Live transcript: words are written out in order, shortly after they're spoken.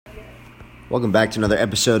Welcome back to another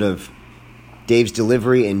episode of Dave's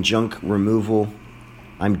Delivery and Junk Removal.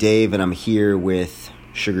 I'm Dave, and I'm here with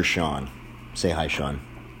Sugar Sean. Say hi, Sean.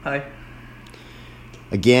 Hi.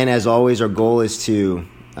 Again, as always, our goal is to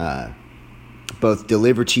both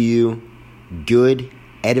deliver to you good,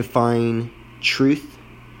 edifying truth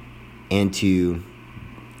and to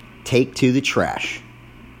take to the trash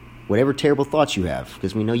whatever terrible thoughts you have,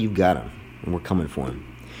 because we know you've got them, and we're coming for them.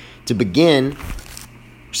 To begin,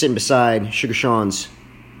 we're sitting beside Sugar Sean's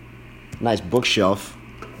nice bookshelf,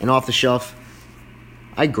 and off the shelf,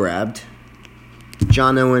 I grabbed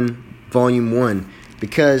John Owen Volume 1,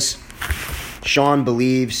 because Sean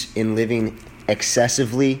believes in living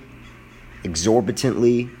excessively,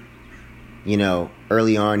 exorbitantly. You know,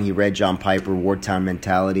 early on he read John Piper, Wartime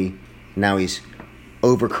Mentality. Now he's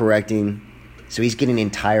overcorrecting. So he's getting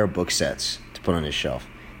entire book sets to put on his shelf.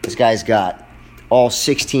 This guy's got all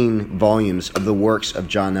 16 volumes of the works of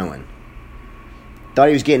John Owen. Thought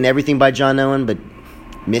he was getting everything by John Owen, but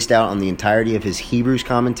missed out on the entirety of his Hebrews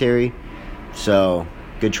commentary. So,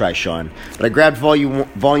 good try, Sean. But I grabbed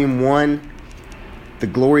volume 1, The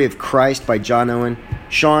Glory of Christ by John Owen.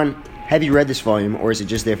 Sean, have you read this volume, or is it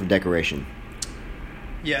just there for decoration?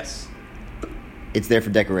 Yes. It's there for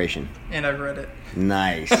decoration. And I've read it.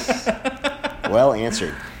 Nice. Well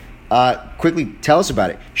answered. Quickly, tell us about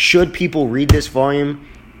it. Should people read this volume?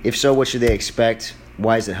 If so, what should they expect?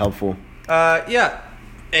 Why is it helpful? Yeah.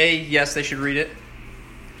 A, yes, they should read it.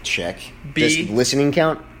 Check. B, does listening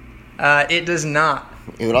count? It does not.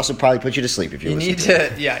 It would also probably put you to sleep if you listen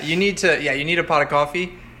to it. You need a pot of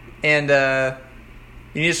coffee, and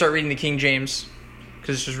you need to start reading the King James,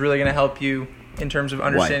 because it's just really going to help you in terms of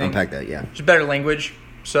understanding. Why? Unpack that, yeah. Just better language.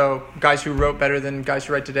 So guys who wrote better than guys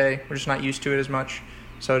who write today, we're just not used to it as much.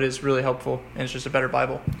 So it is really helpful, and it's just a better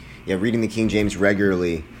Bible. Yeah, reading the King James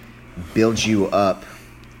regularly builds you up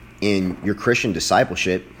in your Christian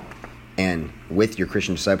discipleship, and with your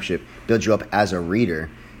Christian discipleship, builds you up as a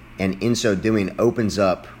reader, and in so doing opens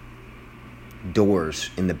up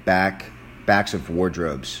doors in the backs of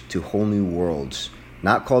wardrobes to whole new worlds,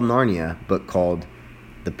 not called Narnia, but called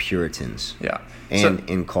the Puritans. Yeah.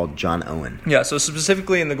 And called John Owen. Yeah, so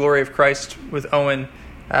specifically in The Glory of Christ with Owen,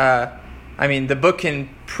 the book can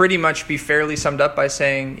pretty much be fairly summed up by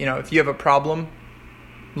saying, if you have a problem,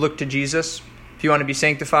 look to Jesus. If you want to be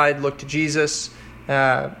sanctified, look to Jesus.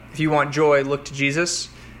 If you want joy, look to Jesus.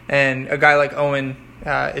 And a guy like Owen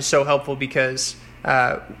is so helpful because,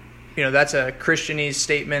 that's a Christianese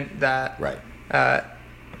statement that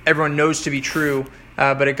everyone knows to be true.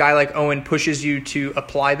 But a guy like Owen pushes you to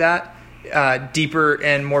apply that deeper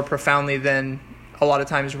and more profoundly than a lot of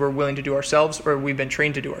times we're willing to do ourselves, or we've been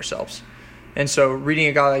trained to do ourselves. And so reading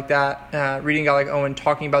a guy like that, reading a guy like Owen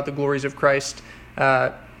talking about the glories of Christ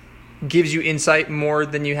gives you insight more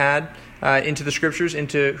than you had into the scriptures,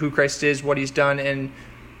 into who Christ is, what he's done, and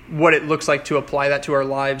what it looks like to apply that to our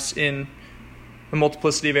lives in a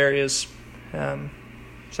multiplicity of areas.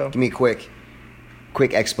 Give me a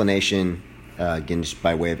quick explanation, again, just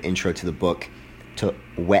by way of intro to the book, to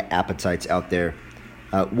whet appetites out there.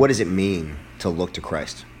 What does it mean to look to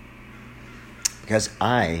Christ? Because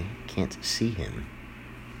I can't see him.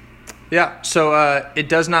 Yeah, so it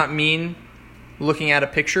does not mean looking at a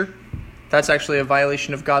picture. That's actually a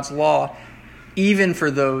violation of God's law, even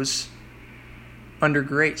for those under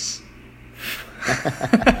grace.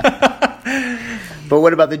 But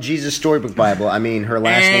what about the Jesus Storybook Bible? I mean, her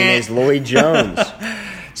last name is Lloyd Jones.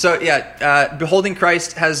 So, beholding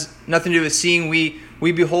Christ has nothing to do with seeing.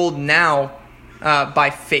 We behold now by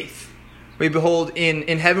faith. We behold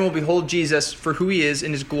in heaven, we'll behold Jesus for who he is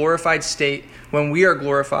in his glorified state. When we are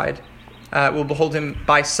glorified, we'll behold him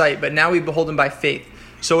by sight. But now we behold him by faith.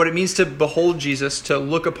 So what it means to behold Jesus, to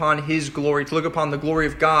look upon his glory, to look upon the glory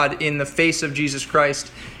of God in the face of Jesus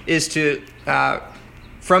Christ, is to,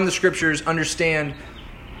 from the scriptures, understand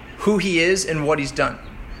who he is and what he's done.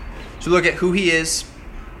 So look at who he is,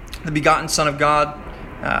 the begotten Son of God,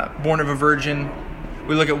 born of a virgin.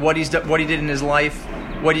 We look at what he did in his life,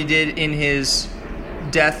 what he did in his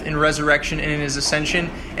death and resurrection and in his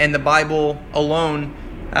ascension. And the Bible alone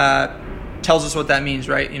tells us what that means,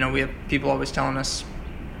 right? We have people always telling us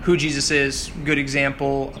who Jesus is, good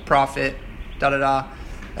example, a prophet,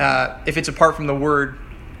 If it's apart from the Word,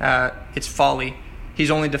 it's folly.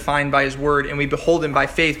 He's only defined by his Word, and we behold him by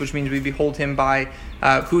faith, which means we behold him by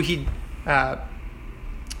who he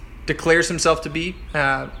declares himself to be,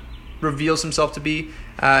 reveals himself to be,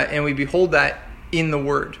 and we behold that in the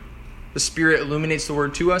Word. The Spirit illuminates the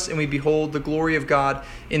Word to us, and we behold the glory of God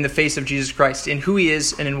in the face of Jesus Christ, in who he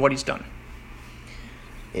is and in what he's done.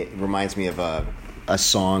 It reminds me of a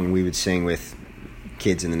song we would sing with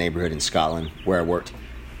kids in the neighborhood in Scotland where I worked.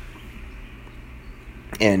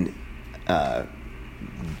 And the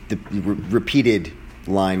repeated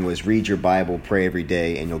line was, read your Bible, pray every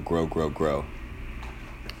day, and you'll grow. Grow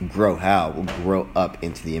how? We'll grow up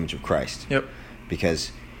into the image of Christ. Yep.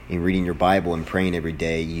 Because in reading your Bible and praying every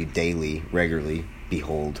day, you daily, regularly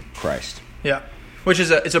behold Christ. Yeah. Which is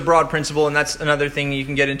it's a broad principle, and that's another thing you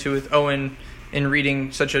can get into with Owen in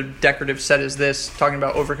reading such a decorative set as this, talking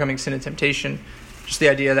about overcoming sin and temptation. Just the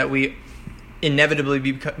idea that we inevitably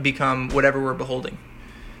become whatever we're beholding.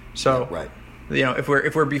 So, right. If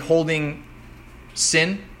we're beholding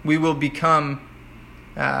sin, we will become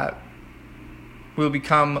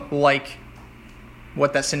like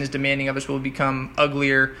what that sin is demanding of us. We'll become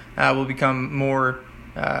uglier. We'll become more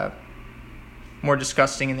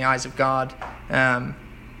disgusting in the eyes of God.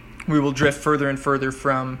 We will drift further and further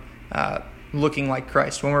from looking like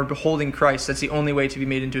Christ. When we're beholding Christ, that's the only way to be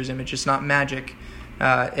made into His image. It's not magic.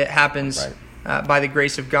 It happens by the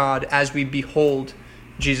grace of God as we behold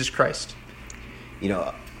Jesus Christ.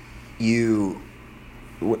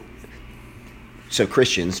 So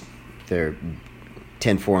Christians, they're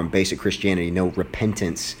 10-4 on basic Christianity, know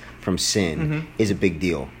repentance from sin is a big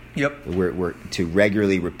deal. Yep. We're to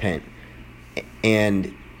regularly repent.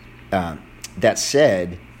 And that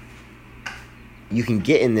said, you can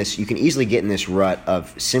easily get in this rut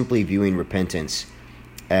of simply viewing repentance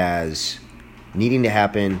as needing to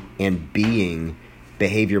happen and being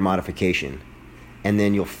behavior modification. And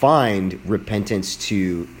then you'll find repentance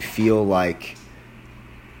to feel like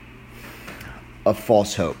a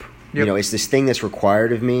false hope. Yep. It's this thing that's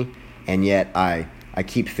required of me, and yet I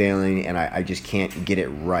keep failing, and I just can't get it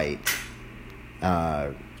right.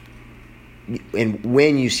 And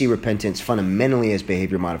when you see repentance fundamentally as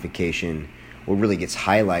behavior modification, what really gets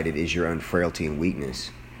highlighted is your own frailty and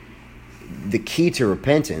weakness. The key to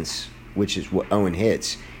repentance, which is what Owen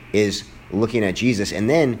hits, is looking at Jesus. And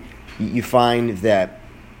then you find that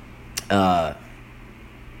the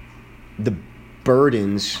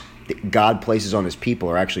burdens that God places on His people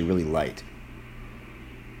are actually really light.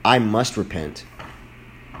 I must repent.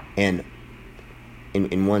 And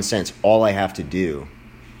in one sense, all I have to do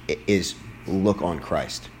is look on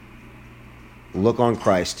Christ. Look on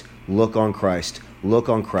Christ, look on Christ, look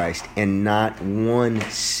on Christ, and not one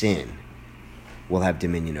sin will have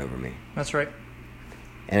dominion over me. That's right.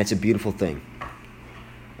 And it's a beautiful thing.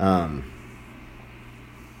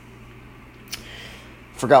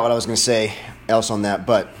 Forgot what I was going to say else on that,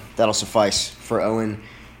 but that'll suffice for Owen.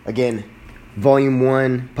 Again, Volume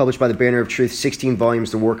 1, published by the Banner of Truth, 16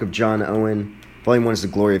 volumes, the work of John Owen. Volume 1 is The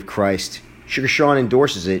Glory of Christ. Sugar Sean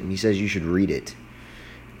endorses it, and he says you should read it.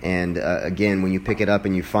 And again, when you pick it up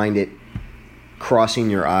and you find it crossing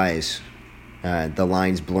your eyes, the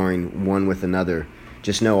lines blurring one with another,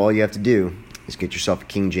 just know all you have to do is get yourself a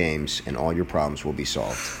King James, and all your problems will be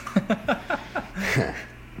solved.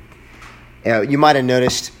 You might have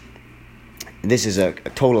noticed, this is a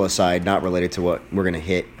total aside, not related to what we're going to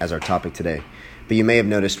hit as our topic today, but you may have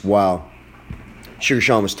noticed while Sugar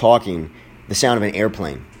Sean was talking, the sound of an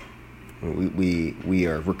airplane. We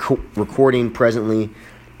are recording presently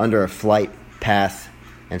under a flight path,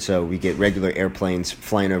 and so we get regular airplanes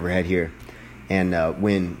flying overhead here. And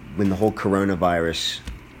when the whole coronavirus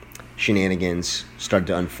shenanigans started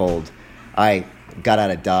to unfold, I got out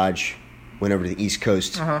of Dodge, went over to the East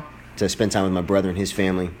Coast to spend time with my brother and his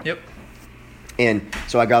family. Yep. And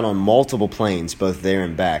so I got on multiple planes, both there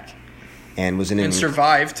and back, and was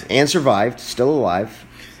survived. And survived, still alive.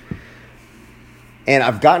 And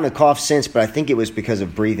I've gotten a cough since, but I think it was because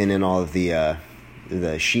of breathing in all of the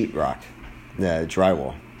sheetrock, the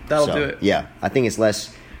drywall. That'll do it. Yeah, I think it's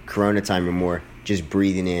less corona time and more just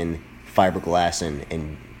breathing in fiberglass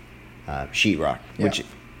and sheetrock, which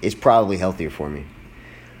is probably healthier for me.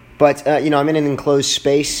 But I'm in an enclosed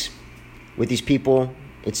space with these people.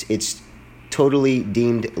 It's totally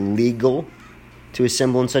deemed legal to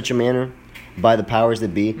assemble in such a manner by the powers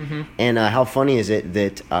that be. Mm-hmm. And how funny is it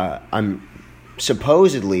that I'm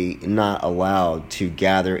supposedly not allowed to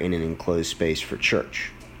gather in an enclosed space for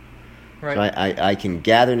church. Right. So I can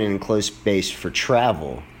gather in an enclosed space for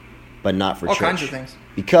travel, but not for church. All kinds of things.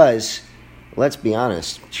 Because, let's be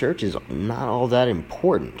honest, church is not all that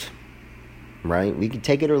important, right? We can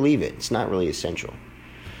take it or leave it. It's not really essential.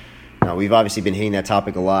 Now, we've obviously been hitting that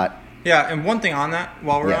topic a lot. Yeah, and one thing on that,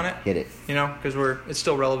 while we're on it. Hit it. Because it's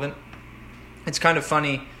still relevant. It's kind of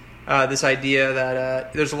funny, this idea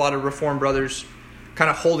that there's a lot of Reformed brothers kind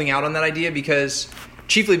of holding out on that idea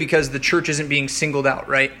chiefly because the church isn't being singled out,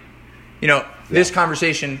 right? This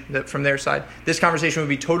conversation from their side, this conversation would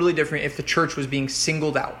be totally different if the church was being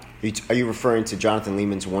singled out. Are you referring to Jonathan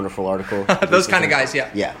Leeman's wonderful article? Those kind of guys,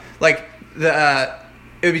 yeah. Yeah. Like,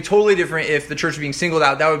 it would be totally different if the church was being singled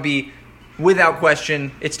out. That would be, without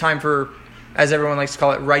question, it's time for, as everyone likes to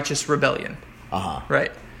call it, righteous rebellion. Uh-huh.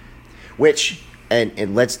 Right. Which,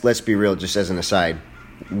 and let's be real, just as an aside,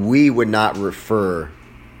 we would not refer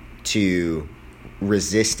to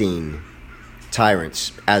resisting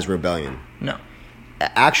tyrants as rebellion. No.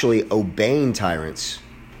 Actually, obeying tyrants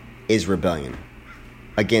is rebellion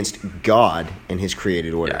against God and his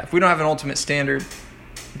created order. Yeah, if we don't have an ultimate standard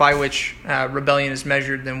by which rebellion is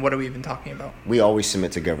measured, then what are we even talking about? We always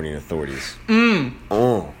submit to governing authorities.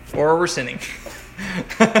 Or we're sinning.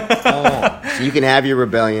 So you can have your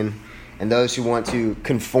rebellion, and those who want to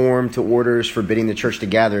conform to orders forbidding the church to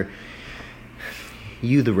gather,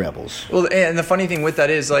 you the rebels. Well, and the funny thing with that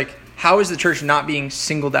is, like, how is the church not being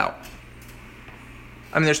singled out?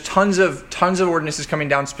 I mean, there's tons of ordinances coming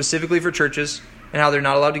down specifically for churches and how they're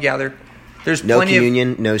not allowed to gather. There's no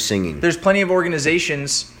communion, no singing. There's plenty of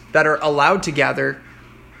organizations that are allowed to gather,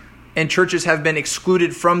 and churches have been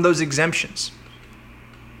excluded from those exemptions.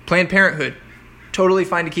 Planned Parenthood, totally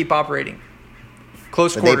fine to keep operating.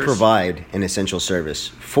 Close quarters. They provide an essential service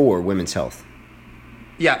for women's health.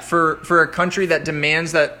 Yeah, for a country that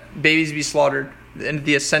demands that babies be slaughtered, and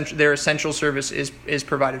their essential service is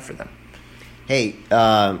provided for them. Hey,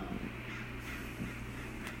 are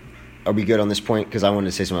we good on this point? Because I wanted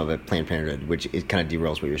to say something about Planned Parenthood, which it kind of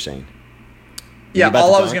derails what you're saying. Yeah,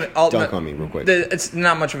 all I was going to... Dunk on me real quick. It's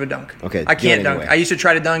not much of a dunk. Okay. I can't dunk. Anyway. I used to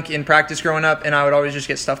try to dunk in practice growing up, and I would always just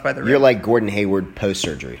get stuffed by the rim. You're like Gordon Hayward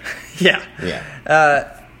post-surgery. Yeah.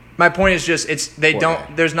 Yeah. My point is just,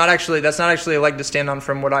 that's not actually a leg to stand on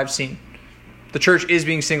from what I've seen. The church is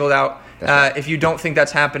being singled out. Right. If you don't think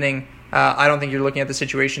that's happening, I don't think you're looking at the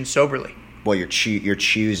situation soberly. Well, you're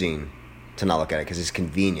choosing to not look at it because it's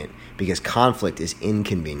convenient, because conflict is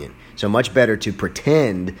inconvenient. So much better to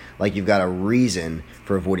pretend like you've got a reason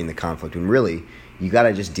for avoiding the conflict when really you got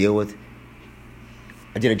to just deal with.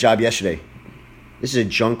 I did a job yesterday. This is a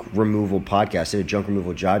junk removal podcast. I did a junk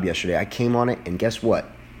removal job yesterday. I came on it, and guess what?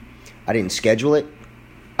 I didn't schedule it.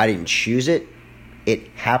 I didn't choose it. It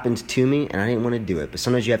happened to me, and I didn't want to do it. But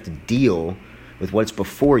sometimes you have to deal with what's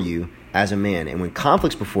before you as a man. And when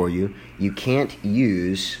conflict's before you, you can't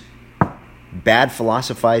use bad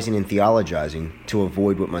philosophizing and theologizing to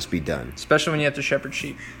avoid what must be done. Especially when you have to shepherd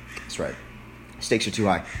sheep. That's right. Stakes are too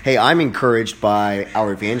high. Hey, I'm encouraged by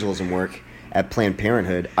our evangelism work at Planned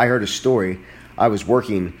Parenthood. I heard a story. I was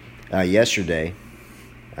working yesterday,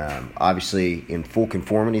 obviously in full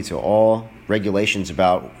conformity to all regulations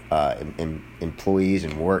about employees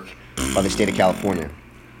and work by the state of California.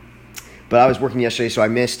 But I was working yesterday, so I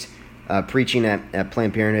missed preaching at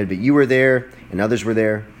Planned Parenthood. But you were there, and others were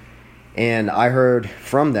there. And I heard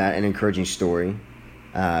from that an encouraging story.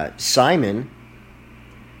 Simon,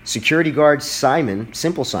 security guard Simon,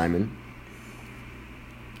 Simple Simon,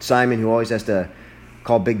 who always has to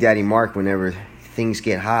call Big Daddy Mark whenever things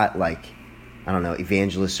get hot, like, I don't know,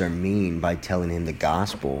 evangelists are mean by telling him the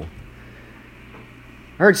gospel.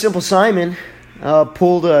 I heard Simple Simon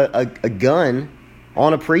pulled a gun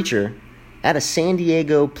on a preacher at a San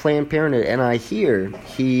Diego Planned Parenthood, and I hear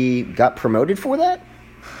he got promoted for that?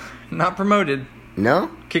 Not promoted. No?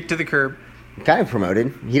 Kicked to the curb. Kind of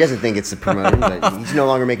promoted. He doesn't think it's a promoted, but he's no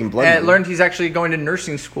longer making blood. And learned he's actually going to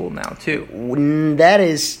nursing school now too. That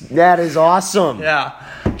is awesome. Yeah,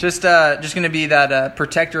 just going to be that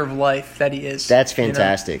protector of life that he is. That's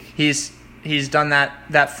fantastic. He's done that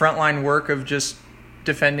frontline work of just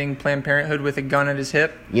defending Planned Parenthood with a gun at his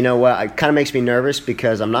hip. You know what? It kind of makes me nervous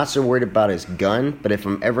because I'm not so worried about his gun, but if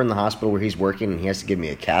I'm ever in the hospital where he's working and he has to give me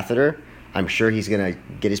a catheter, I'm sure he's going to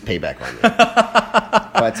get his payback on me.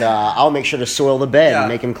 But I'll make sure to soil the bed and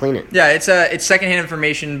make him clean it. Yeah, it's secondhand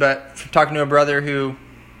information, but from talking to a brother who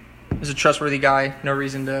is a trustworthy guy, no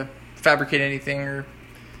reason to fabricate anything or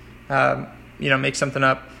make something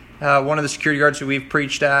up. One of the security guards who we've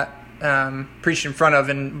preached in front of,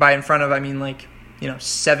 and by in front of I mean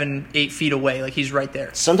 7-8 feet away, like he's right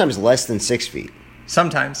there. Sometimes less than 6 feet.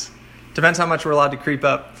 Sometimes. Depends how much we're allowed to creep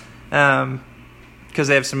up. Because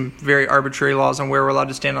they have some very arbitrary laws on where we're allowed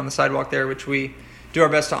to stand on the sidewalk there, which we do our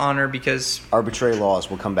best to honor because... Arbitrary laws,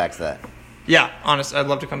 we'll come back to that. Yeah, honest, I'd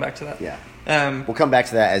love to come back to that. Yeah. We'll come back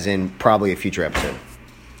to that as in probably a future episode.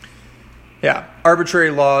 Yeah,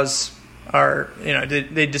 arbitrary laws are,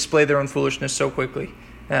 they display their own foolishness so quickly.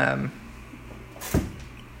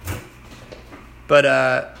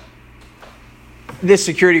 But this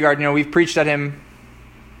security guard, we've preached at him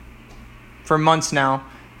for months now.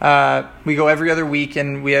 We go every other week,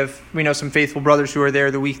 and we know some faithful brothers who are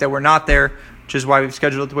there the week that we're not there, which is why we've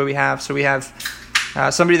scheduled it the way we have. So we have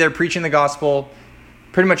somebody there preaching the gospel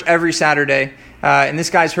pretty much every Saturday. And this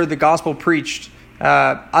guy's heard the gospel preached,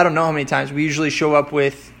 I don't know how many times. We usually show up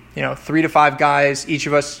with, 3 to 5 guys, each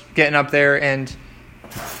of us getting up there and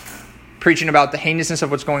preaching about the heinousness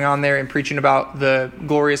of what's going on there and preaching about the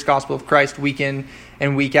glorious gospel of Christ week in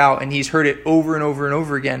and week out. And he's heard it over and over and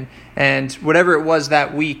over again. And whatever it was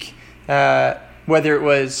that week, whether it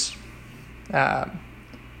was a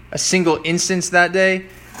single instance that day,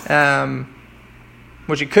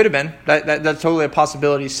 which it could have been, that's totally a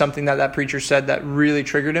possibility, something that preacher said that really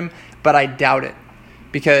triggered him, but I doubt it,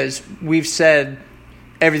 because we've said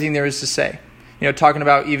everything there is to say. Talking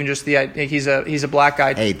about even just he's a black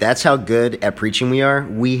guy. Hey, that's how good at preaching we are.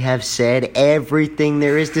 We have said everything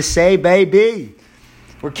there is to say, baby.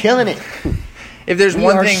 We're killing it. If there's we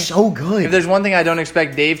one are thing, so good. If there's one thing I don't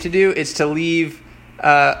expect Dave to do, it's to leave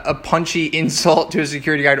a punchy insult to a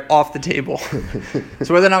security guard off the table.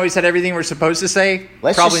 So whether or not we said everything we're supposed to say,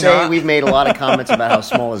 let's probably just say not. We've made a lot of comments about how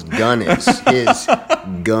small his gun is. His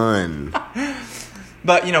gun.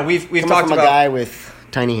 But we've Coming talked from about a guy with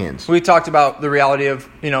tiny hands. We talked about the reality of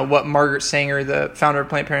what Margaret Sanger, the founder of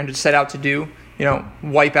Planned Parenthood, set out to do.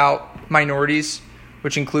 Wipe out minorities,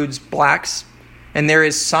 which includes blacks. And there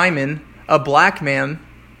is Simon, a black man,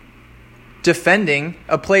 defending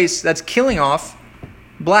a place that's killing off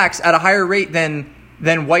blacks at a higher rate than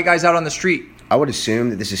white guys out on the street. I would assume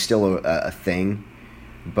that this is still a thing,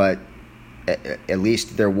 but at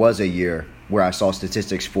least there was a year where I saw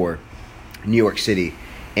statistics for New York City,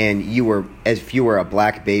 and if you were a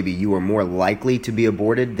black baby, you were more likely to be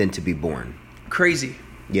aborted than to be born. Crazy.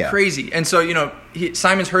 Yeah. Crazy. And so,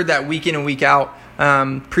 Simon's heard that week in and week out,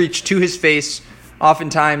 preached to his face.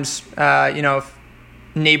 Oftentimes, if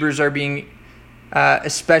neighbors are being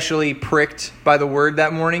especially pricked by the word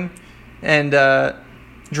that morning and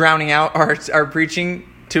drowning out our preaching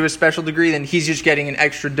to a special degree, then he's just getting an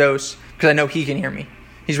extra dose because I know he can hear me.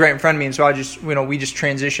 He's right in front of me, and so we just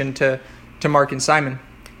transitioned to Mark and Simon.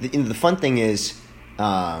 The fun thing is,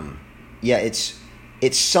 it's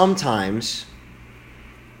sometimes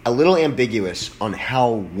a little ambiguous on how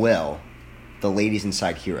well the ladies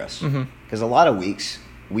inside hear us. Because a lot of weeks,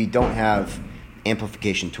 we don't have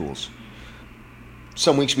amplification tools.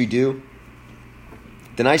 Some weeks we do.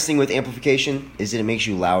 The nice thing with amplification is that it makes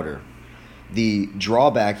you louder. The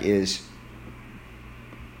drawback is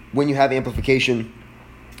when you have amplification,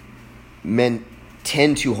 men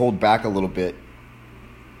tend to hold back a little bit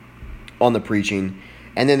on the preaching,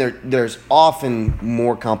 and then there's often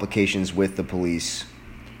more complications with the police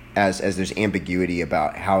as there's ambiguity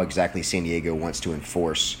about how exactly San Diego wants to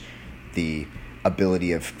enforce the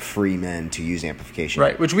ability of free men to use amplification.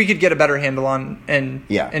 Right, which we could get a better handle on and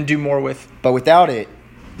do more with. But without it,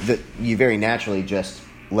 you very naturally just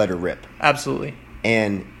let her rip. Absolutely.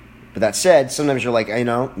 But that said, sometimes you're like,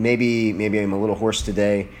 maybe I'm a little hoarse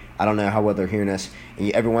today. I don't know how well they're hearing us.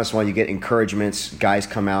 And every once in a while you get encouragements. Guys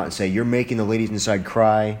come out and say, you're making the ladies inside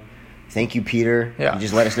cry. Thank you, Peter. Yeah. You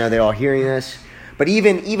just let us know they're all hearing us. But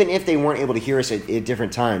even if they weren't able to hear us at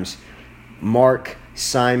different times, Mark,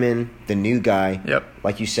 Simon, the new guy,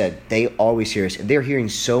 like you said, they always hear us. They're hearing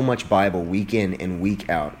so much Bible week in and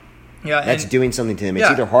week out. Yeah, that's doing something to them. It's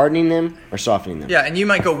either hardening them or softening them. Yeah, and you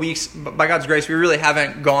might go weeks, but by God's grace, we really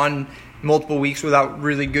haven't gone multiple weeks without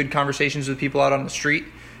really good conversations with people out on the street.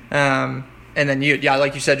 And then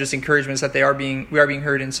like you said, just encouragements that we are being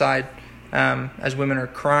heard inside, as women are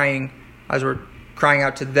crying, as we're crying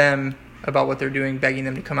out to them about what they're doing, begging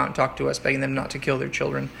them to come out and talk to us, begging them not to kill their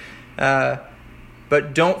children.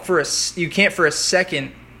 But you can't for a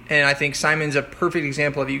second, and I think Simon's a perfect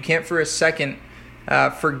example of it, you can't for a second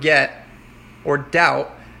forget or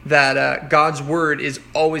doubt that God's word is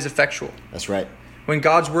always effectual. That's right. When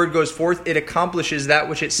God's word goes forth, it accomplishes that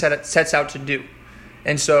which it sets out to do.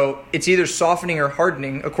 And so it's either softening or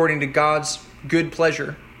hardening according to God's good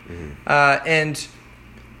pleasure. Mm-hmm. And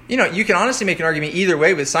you can honestly make an argument either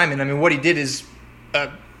way with Simon. I mean, what he did is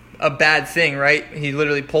a bad thing, right? He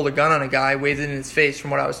literally pulled a gun on a guy, waved it in his face from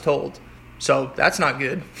what I was told. So that's not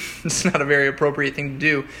good. It's not a very appropriate thing to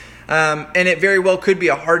do. And it very well could be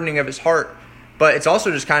a hardening of his heart. But it's also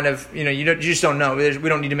just kind of, you just don't know. We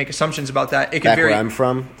don't need to make assumptions about that. It could where I'm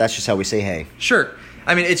from, that's just how we say hey. Sure.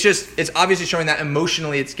 I mean, it's obviously showing that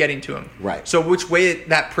emotionally it's getting to him. Right. So which way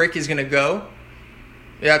that prick is going to go,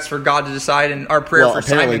 that's for God to decide. And our prayer for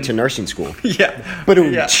Simon... Well, apparently to nursing school. Yeah. But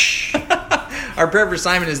Our prayer for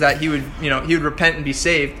Simon is that he would repent and be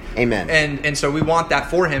saved. Amen. And so we want that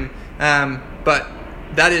for him. But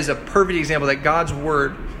that is a perfect example that God's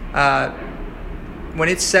word when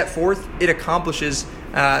it's set forth, it accomplishes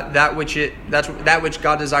that which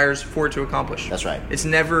God desires for it to accomplish. That's right. It's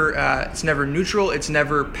never neutral. It's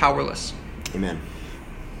never powerless. Amen.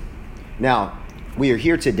 Now, we are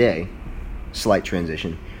here today, slight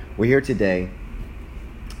transition. We're here today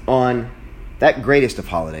on that greatest of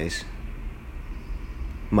holidays,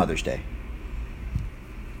 Mother's Day.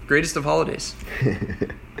 Greatest of holidays.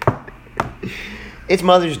 It's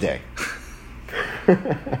Mother's Day.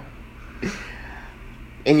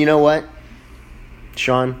 And you know what?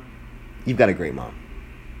 Sean, you've got a great mom.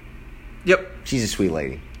 Yep. She's a sweet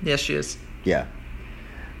lady. Yes, she is. Yeah.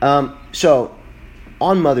 So,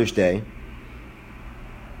 on Mother's Day,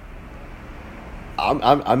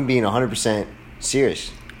 I'm being 100%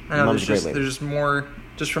 serious. I know, Mom's a great lady. there's just more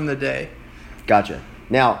just from the day. Gotcha.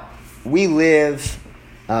 Now, we live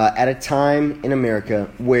at a time in America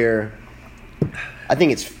where I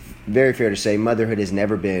think it's very fair to say motherhood has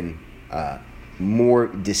never been more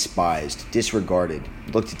despised, disregarded,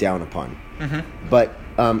 looked down upon. Mm-hmm.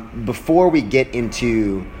 But before we get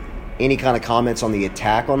into any kind of comments on the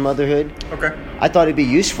attack on motherhood, okay, I thought it'd be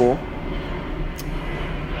useful,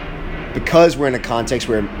 because we're in a context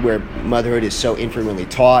where motherhood is so infrequently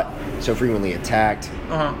taught, so frequently attacked.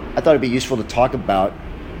 I thought it'd be useful to talk about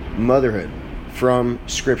motherhood from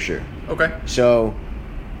Scripture. Okay. So,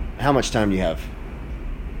 how much time do you have?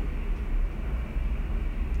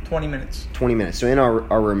 20 minutes. 20 minutes. So in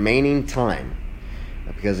our remaining time,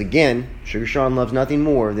 because again, Sugar Sean loves nothing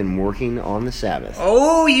more than working on the Sabbath.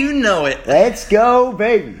 Oh, you know it. Let's go,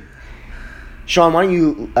 baby. Sean, why don't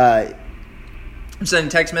you... I'm sending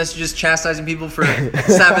text messages chastising people for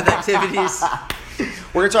Sabbath activities.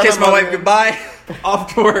 We're gonna talk Kiss about my wife goodbye.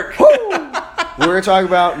 Off to work. We're going to talk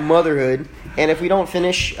about motherhood. And if we don't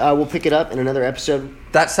finish, we'll pick it up in another episode.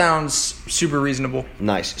 That sounds super reasonable.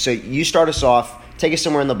 Nice. So you start us off. Take us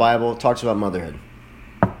somewhere in the Bible. Talk to us about motherhood.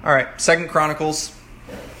 All right. 2 Chronicles.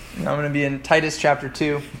 I'm going to be in Titus chapter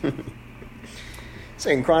 2.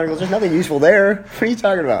 2 Chronicles. There's nothing useful there. What are you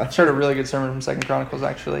talking about? I heard a really good sermon from 2 Chronicles,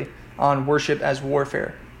 actually, on worship as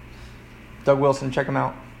warfare. Doug Wilson, check him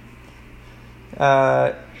out.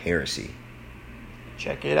 Heresy.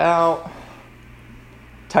 Check it out.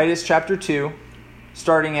 Titus chapter 2,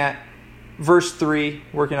 starting at verse 3,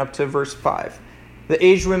 working up to verse 5. The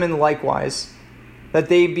aged women likewise, that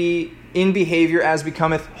they be in behavior as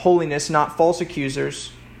becometh holiness, not false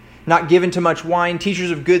accusers, not given to much wine, teachers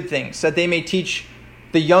of good things, that they may teach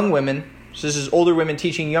the young women, so this is older women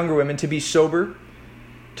teaching younger women, to be sober,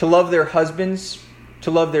 to love their husbands, to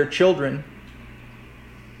love their children,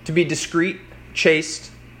 to be discreet, chaste,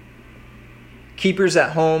 keepers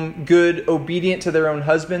at home, good, obedient to their own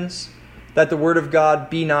husbands, that the word of God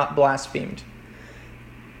be not blasphemed.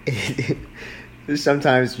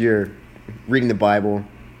 Sometimes you're reading the Bible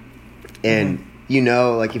and you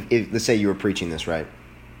know, like if let's say you were preaching this, right?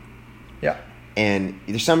 Yeah. And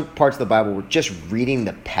there's some parts of the Bible where just reading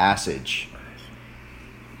the passage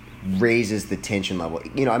raises the tension level.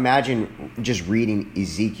 You know, imagine just reading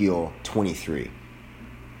Ezekiel 23.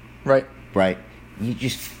 Right. Right? You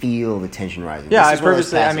just feel the tension rising. Yeah,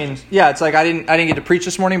 it's like I didn't get to preach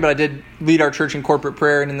this morning, but I did lead our church in corporate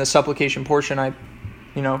prayer, and in the supplication portion, I,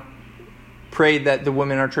 prayed that the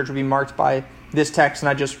women in our church would be marked by this text, and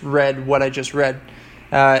I just read what I just read.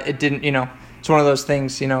 It didn't, it's one of those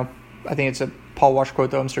things, I think it's a Paul Walsh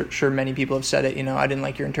quote, though I'm sure many people have said it, I didn't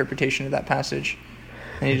like your interpretation of that passage.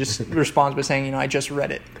 And he just responds by saying, I just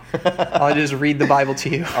read it. I'll just read the Bible to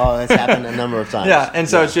you. Oh, that's happened a number of times. Yeah, and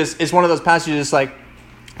so it's one of those passages, it's like,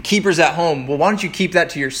 keepers at home. Well, why don't you keep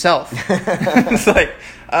that to yourself? It's like,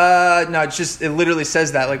 no, it literally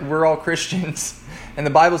says that. Like, we're all Christians. And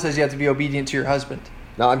the Bible says you have to be obedient to your husband.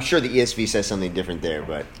 Now, I'm sure the ESV says something different there,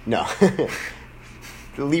 but no.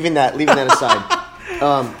 leaving that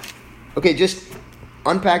aside. Okay, just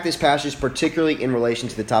unpack this passage, particularly in relation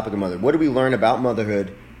to the topic of motherhood. What do we learn about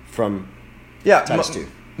motherhood from Titus 2?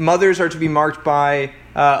 Mothers are to be marked by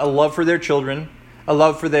a love for their children, a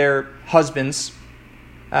love for their husbands,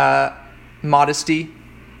 modesty,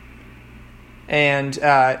 and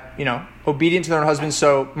obedient to their own husbands.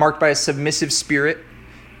 So marked by a submissive spirit,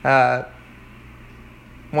 one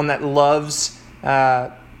that loves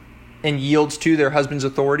and yields to their husband's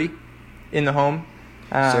authority in the home.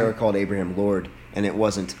 Sarah called Abraham Lord, and it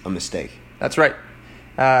wasn't a mistake. That's right.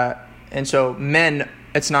 And so men,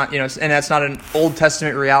 it's not, and that's not an Old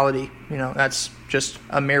Testament reality. That's just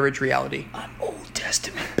a marriage reality. I'm Old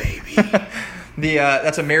Testament, baby.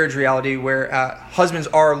 That's a marriage reality where husbands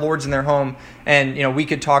are lords in their home, and we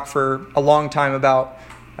could talk for a long time about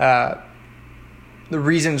the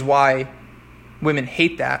reasons why women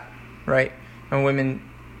hate that, right? And women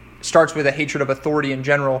starts with a hatred of authority in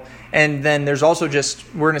general. And then there's also just,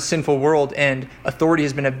 we're in a sinful world and authority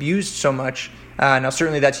has been abused so much. Now,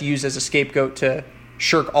 certainly that's used as a scapegoat to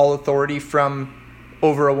shirk all authority from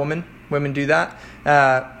over a woman. Women do that.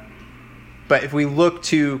 But if we look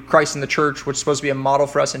to Christ and the church, which is supposed to be a model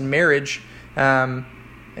for us in marriage,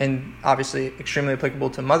 and obviously extremely applicable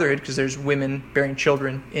to motherhood because there's women bearing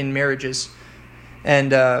children in marriages,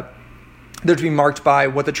 and they're to be marked by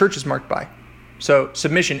what the church is marked by. So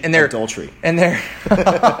submission and their adultery and their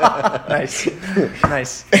nice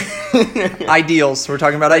ideals. We're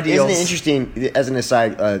talking about ideals. Isn't it interesting? As an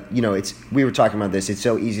aside, we were talking about this. It's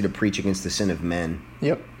so easy to preach against the sin of men.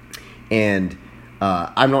 Yep. And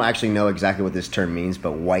I don't actually know exactly what this term means,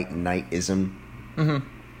 but white knightism. Mm-hmm.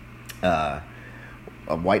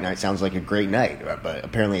 A white knight sounds like a great knight, but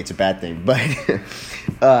apparently it's a bad thing. But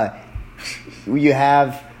you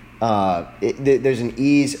have there's an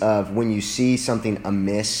ease of when you see something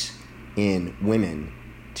amiss in women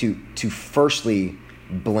to firstly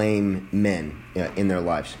blame men in their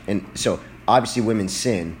lives, and so obviously women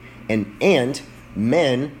sin, and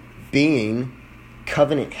men being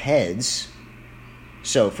covenant heads.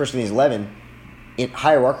 So 1 Corinthians 11, it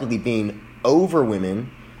hierarchically being over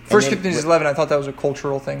women. 1 Corinthians 11, I thought that was a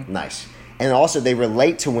cultural thing. Nice. And also they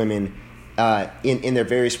relate to women in their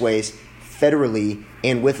various ways, federally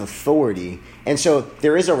and with authority. And so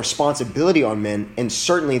there is a responsibility on men, and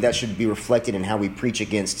certainly that should be reflected in how we preach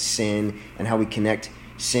against sin and how we connect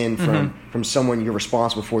sin from someone you're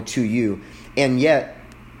responsible for to you. And yet,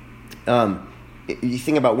 you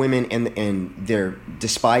think about women and their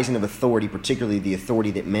despising of authority, particularly the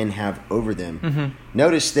authority that men have over them. Mm-hmm.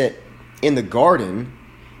 Notice that in the garden,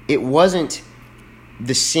 it wasn't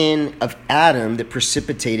the sin of Adam that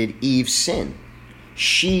precipitated Eve's sin.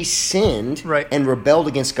 She sinned and rebelled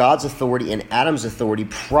against God's authority and Adam's authority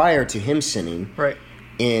prior to him sinning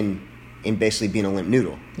in basically being a limp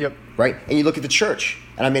noodle. Yep. Right? And you look at the church,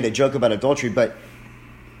 and I made a joke about adultery, but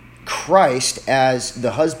Christ as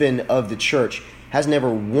the husband of the church has never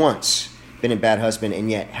once been a bad husband,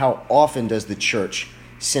 and yet how often does the church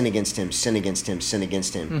sin against him?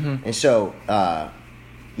 Mm-hmm. And so,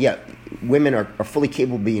 women are fully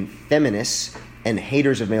capable of being feminists and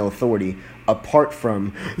haters of male authority apart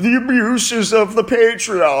from the abuses of the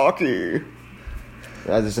patriarchy.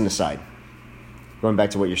 This is an aside. Going back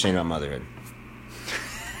to what you're saying about motherhood.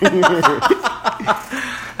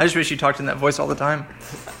 I just wish you talked in that voice all the time.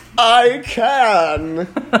 I can.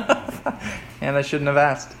 And I shouldn't have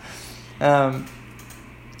asked. And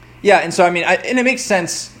so, I mean, and it makes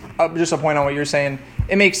sense, just a point on what you're saying,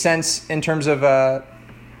 it makes sense in terms of a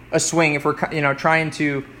swing if we're, trying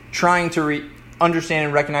to understand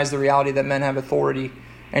and recognize the reality that men have authority.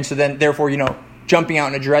 And so then, therefore, jumping out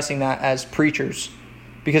and addressing that as preachers.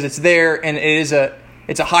 Because it's there, and it's a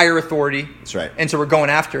higher authority. That's right. And so we're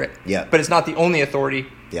going after it. Yeah. But it's not the only authority.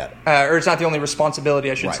 Yeah. Or it's not the only responsibility,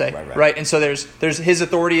 I should say. Right. And so there's his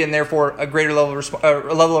authority, and therefore a greater level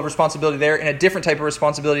of responsibility there, and a different type of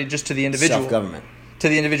responsibility just to the individual. Self-government. To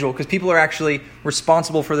the individual, because people are actually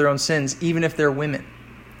responsible for their own sins, even if they're women.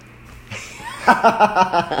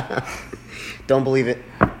 Don't believe it.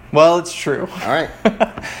 Well, it's true. All right.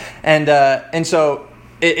 and so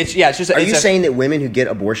it's just. Are you saying that women who get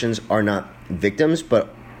abortions are not victims,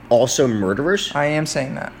 but also murderers? I am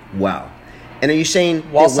saying that. Wow. And are you saying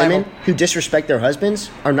that women who disrespect their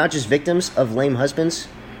husbands are not just victims of lame husbands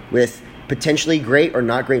with potentially great or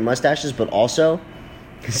not great mustaches, but also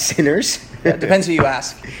sinners? Yeah, it depends who you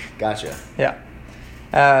ask. Gotcha. Yeah.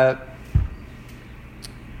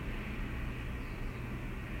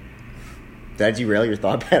 Did I derail your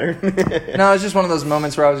thought pattern? No, it's just one of those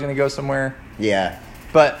moments where I was going to go somewhere. Yeah.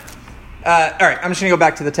 But, all right, I'm just going to go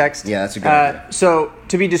back to the text. Yeah, that's a good idea. So,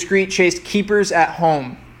 to be discreet, chaste, keepers at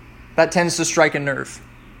home. That tends to strike a nerve.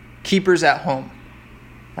 Keepers at home.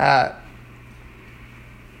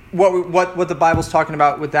 What the Bible's talking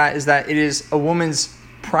about with that is that it is a woman's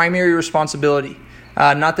primary responsibility.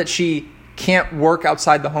 Not that she can't work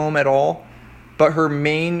outside the home at all, but her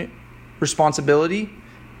main responsibility,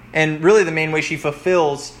 and really the main way she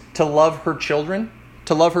fulfills, to love her children,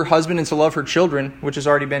 to love her husband and to love her children, which has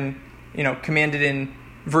already been, commanded in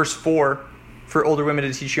verse 4 for older women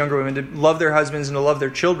to teach younger women to love their husbands and to love their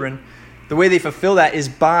children. The way they fulfill that is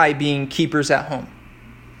by being keepers at home.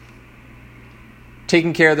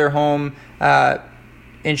 Taking care of their home,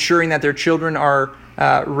 ensuring that their children are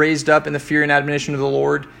raised up in the fear and admonition of the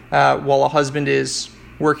Lord, while a husband is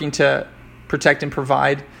working to protect and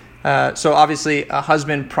provide. So obviously a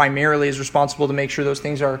husband primarily is responsible to make sure those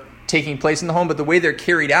things are taking place in the home, but the way they're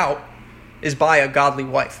carried out is by a godly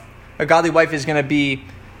wife. A godly wife is going to be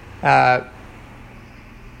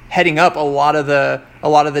heading up a lot of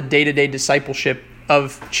the day-to-day discipleship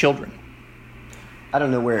of children. I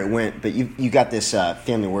don't know where it went, but you got this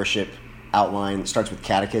family worship outline that starts with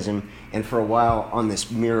catechism, and for a while on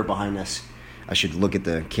this mirror behind us, I should look at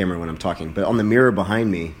the camera when I'm talking, but on the mirror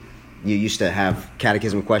behind me, you used to have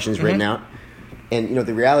catechism questions written out. And you know,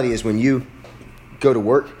 the reality is when you go to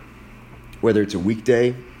work, whether it's a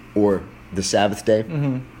weekday or the Sabbath day,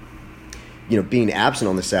 you know, being absent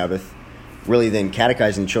on the Sabbath, really then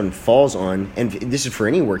catechizing the children falls on, and this is for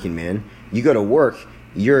any working man, you go to work,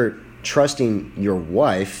 you're trusting your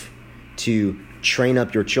wife to train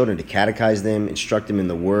up your children, to catechize them, instruct them in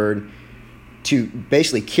the word, to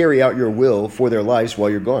basically carry out your will for their lives while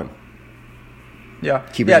you're gone. Yeah,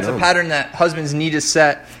 it's a pattern that husbands need to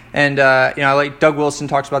set. And, you know, like Doug Wilson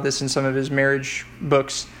talks about this in some of his marriage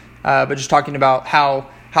books, but just talking about how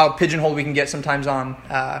pigeonholed we can get sometimes on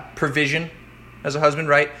provision as a husband,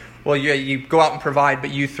 right? Well, you go out and provide, but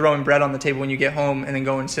you throwing bread on the table when you get home and then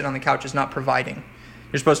go and sit on the couch is not providing.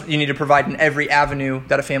 You need to provide in every avenue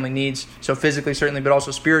that a family needs. So physically, certainly, but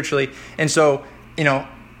also spiritually. And so, you know,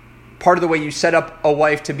 part of the way you set up a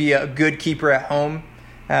wife to be a good keeper at home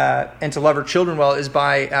and to love her children well is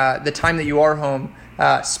by the time that you are home,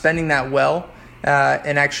 spending that well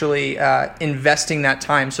and actually investing that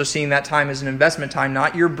time. So seeing that time as an investment time,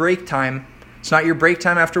 not your break time. It's not your break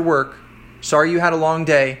time after work. Sorry you had a long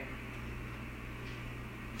day.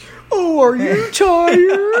 Oh, are you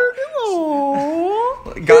tired?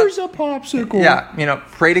 Oh, here's a popsicle. Yeah, you know,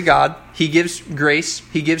 pray to God. He gives grace.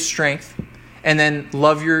 He gives strength. And then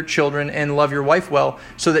love your children and love your wife well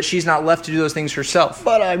so that she's not left to do those things herself.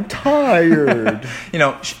 But I'm tired. You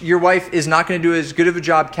know, your wife is not going to do as good of a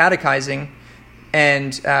job catechizing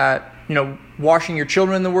and, you know, washing your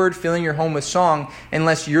children in the Word, filling your home with song,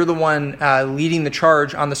 unless you're the one leading the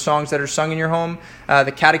charge on the songs that are sung in your home,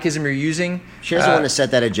 the catechism you're using. She doesn't want to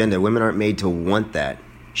set that agenda. Women aren't made to want that.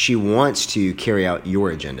 She wants to carry out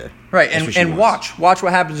your agenda. Right, and watch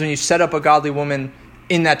what happens when you set up a godly woman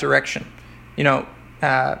in that direction. You know,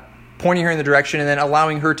 pointing her in the direction and then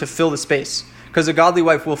allowing her to fill the space. Because a godly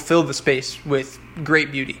wife will fill the space with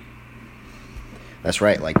great beauty. That's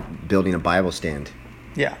right, like building a Bible stand.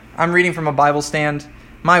 Yeah, I'm reading from a Bible stand.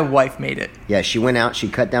 My wife made it. Yeah, she went out, she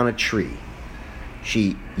cut down a tree.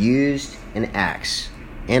 She used an axe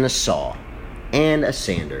and a saw and a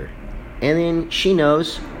sander. And then she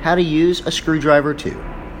knows how to use a screwdriver too.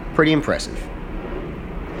 Pretty impressive.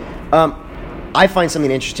 I find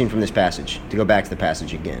something interesting from this passage, to go back to the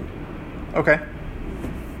passage again. Okay.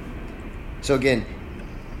 So again,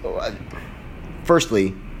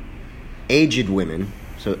 firstly, aged women.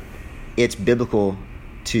 So it's biblical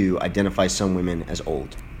to identify some women as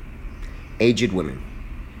old. Aged women.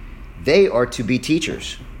 They are to be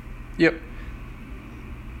teachers. Yep.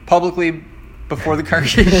 Publicly before the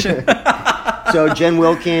congregation. So Jen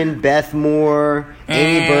Wilkin, Beth Moore,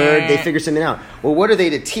 Amy Bird, they figure something out. Well, what are they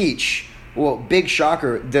to teach? Well, big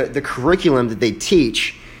shocker, the curriculum that they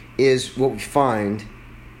teach is what we find.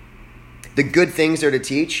 The good things they're to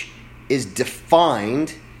teach is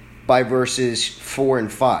defined by verses 4 and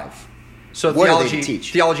 5. So what theology, are they to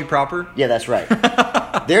teach? Theology proper? Yeah, that's right.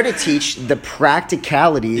 They're to teach the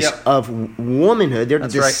practicalities of womanhood. They're to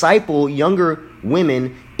disciple younger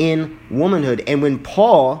women in womanhood. And when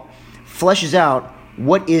Paul fleshes out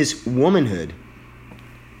what is womanhood,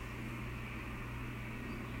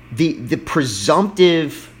 the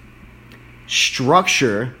presumptive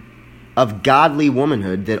structure of godly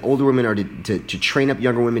womanhood that older women are to train up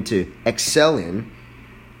younger women to excel in: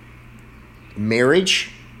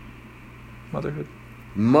 marriage,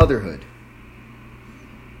 motherhood,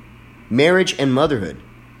 marriage and motherhood.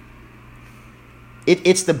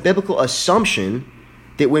 It's the biblical assumption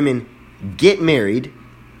that women get married,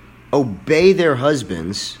 obey their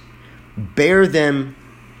husbands, bear them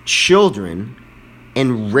children,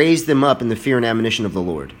 and raise them up in the fear and admonition of the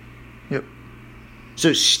Lord. Yep.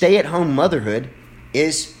 So stay-at-home motherhood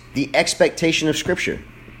is the expectation of Scripture.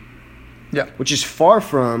 Yeah. Which is far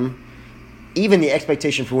from even the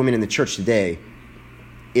expectation for women in the church today,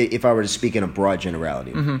 if I were to speak in a broad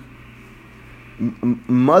generality. Mm-hmm.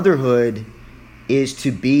 Motherhood is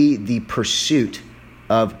to be the pursuit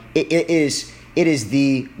of... It is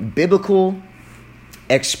the biblical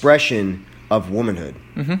expression of womanhood.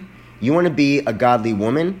 Mm-hmm. You want to be a godly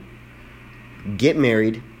woman? Get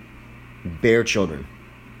married, bear children.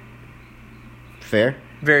 Fair?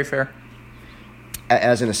 Very fair.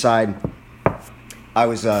 As an aside, I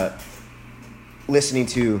was listening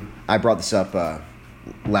to... I brought this up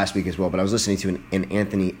last week as well, but I was listening to an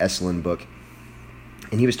Anthony Esolen book,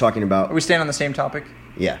 and he was talking about... Are we staying on the same topic?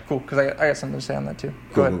 Yeah. Cool, because I got something to say on that too.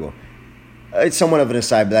 Go ahead. It's somewhat of an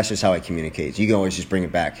aside, but that's just how I communicate. You can always just bring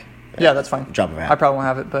it back. Yeah, that's fine. Drop of a hat. I probably won't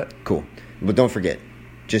have it, but Cool. But don't forget.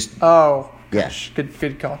 Just oh, Yeah. gosh,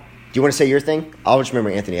 good call. do you want to say your thing? I'll just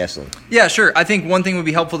remember Anthony Esselin. Yeah, sure. I think one thing would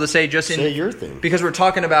be helpful to say just Say your thing. because we're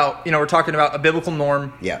talking about a biblical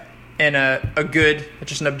norm Yeah. and a good,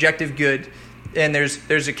 just an objective good, and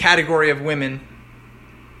there's a category of women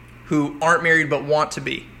who aren't married but want to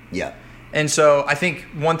be. Yeah. And so I think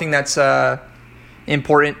one thing that's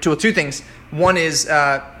important, two things. One is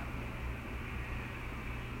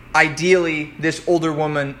ideally this older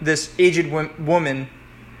woman, this aged woman,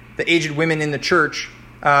 the aged women in the church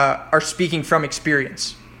are speaking from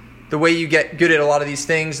experience. The way you get good at a lot of these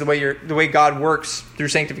things, the way God works through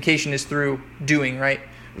sanctification is through doing, right?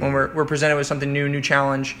 When we're presented with something new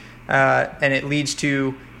challenge, and it leads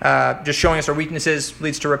to just showing us our weaknesses,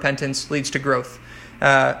 leads to repentance, leads to growth.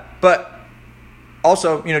 But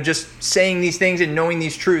also, just saying these things and knowing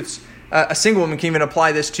these truths, a single woman can even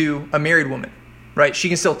apply this to a married woman, right? She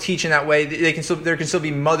can still teach in that way. There can still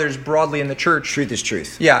be mothers broadly in the church. Truth is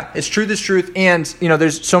truth. Yeah, it's truth is truth, and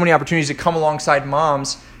there's so many opportunities to come alongside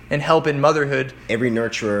moms and help in motherhood. Every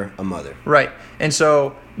nurturer, a mother. Right, and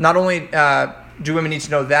so not only do women need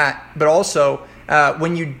to know that, but also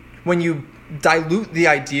when you dilute the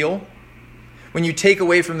ideal, when you take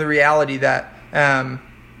away from the reality that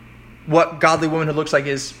what godly womanhood looks like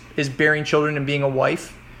is bearing children and being a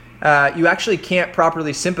wife, you actually can't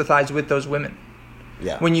properly sympathize with those women.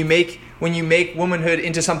 Yeah. When you make womanhood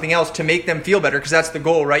into something else to make them feel better, because that's the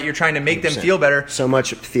goal, right? You're trying to make 100%. them feel better. So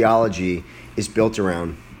much theology is built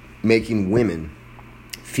around making women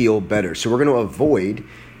feel better. So we're going to avoid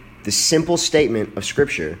the simple statement of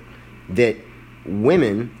Scripture that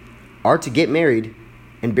women are to get married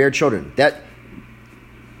and bear children. That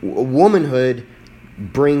womanhood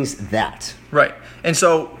brings that. Right. And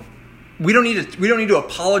so we don't need to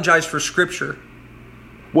apologize for Scripture.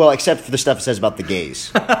 Well, except for the stuff it says about the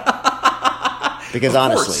gays. Because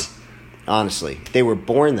honestly, they were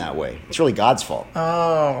born that way. It's really God's fault.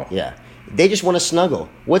 Oh. Yeah. They just want to snuggle.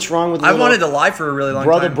 What's wrong with I wanted to lie for a really long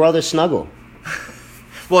time. Brother snuggle?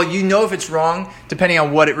 Well, if it's wrong depending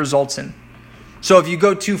on what it results in. So if you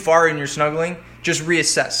go too far in your snuggling, just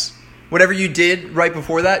reassess. Whatever you did right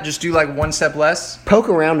before that, just do like one step less. Poke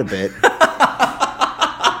around a bit.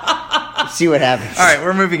 See what happens. All right,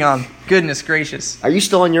 we're moving on. Goodness gracious. Are you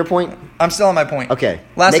still on your point? I'm still on my point. Okay.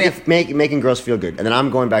 Making girls feel good. And then I'm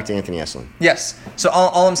going back to Anthony Esselin. Yes. So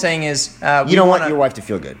all I'm saying is... you don't want your wife to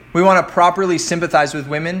feel good. We want to properly sympathize with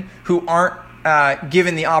women who aren't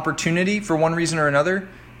given the opportunity, for one reason or another,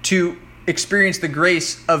 to experience the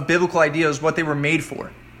grace of biblical ideas, what they were made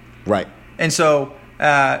for. Right. And so...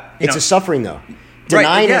 it's a suffering, though.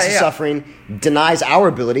 Denying us suffering denies our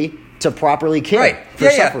ability to properly care for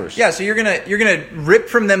sufferers. Yeah, so you're gonna rip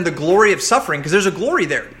from them the glory of suffering, because there's a glory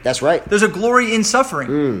there. That's right. There's a glory in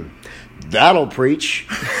suffering. That'll preach.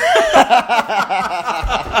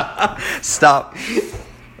 Stop.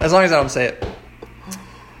 As long as I don't say it.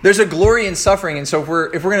 There's a glory in suffering, and so if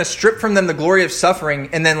we're gonna strip from them the glory of suffering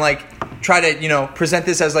and then try to present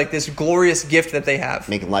this as this glorious gift that they have,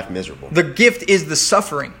 making life miserable. The gift is the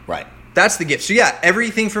suffering. Right. That's the gift. So yeah,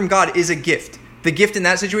 everything from God is a gift. The gift in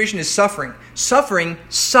that situation is suffering. Suffering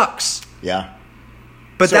sucks. Yeah.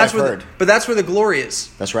 But that's where the glory is.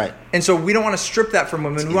 That's right. And so we don't want to strip that from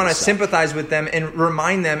women. We want to sympathize with them and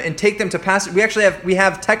remind them and take them to passage. We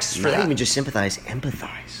have texts for that. Not even just sympathize,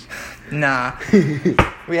 empathize. Nah.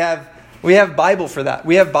 we have Bible for that.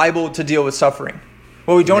 We have Bible to deal with suffering.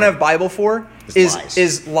 What we don't have Bible for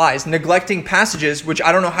is lies. Neglecting passages, which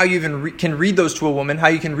I don't know how you even can read those to a woman, how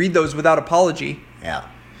you can read those without apology. Yeah.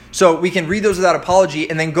 So we can read those without apology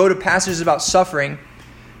and then go to passages about suffering,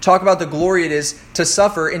 talk about the glory it is to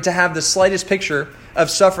suffer and to have the slightest picture of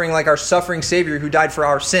suffering like our suffering Savior who died for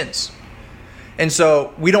our sins. And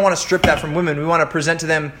so we don't want to strip that from women. We want to present to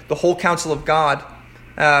them the whole counsel of God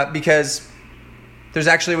because there's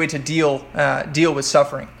actually a way to deal with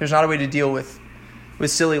suffering. There's not a way to deal with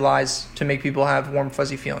silly lies to make people have warm,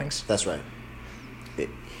 fuzzy feelings. That's right.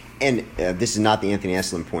 And this is not the Anthony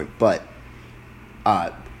Esselin point, but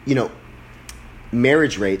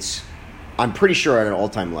marriage rates, I'm pretty sure, are at an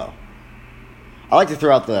all-time low. I like to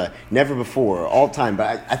throw out the never before, all-time,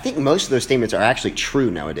 but I think most of those statements are actually true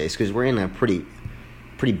nowadays because we're in a pretty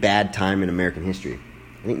bad time in American history.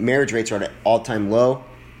 I think marriage rates are at an all-time low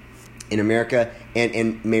in America,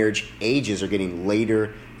 and marriage ages are getting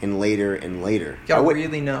later and later and later. Y'all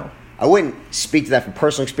really know. I wouldn't speak to that from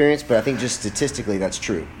personal experience, but I think just statistically that's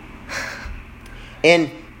true.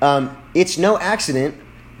 And it's no accident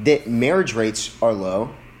that marriage rates are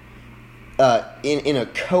low. In a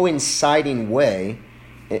coinciding way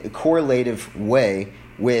a correlative way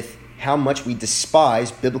with how much we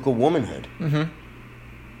despise biblical womanhood. Mm-hmm.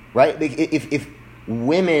 Right? If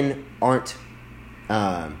women aren't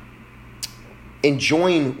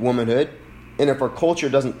enjoying womanhood, and if our culture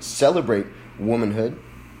doesn't celebrate womanhood,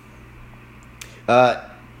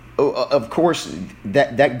 of course,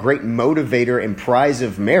 that great motivator and prize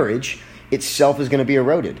of marriage itself is going to be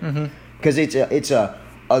eroded. Because it's a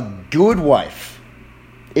good wife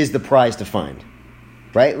is the prize to find.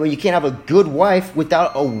 Right? Well, you can't have a good wife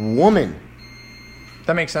without a woman.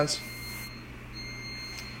 That makes sense.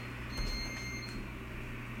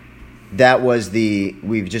 That was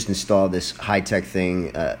we've just installed this high-tech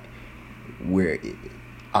thing where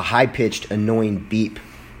a high-pitched, annoying beep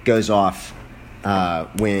goes off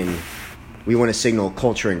when we want to signal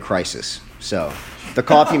culture in crisis. So the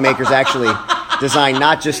coffee maker's actually designed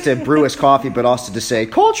not just to brew us coffee, but also to say,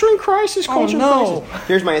 culture in crisis, culture in crisis.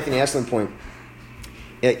 Here's my Anthony Eslin point.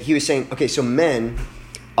 He was saying, okay, so men,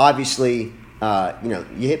 obviously,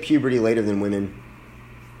 you hit puberty later than women,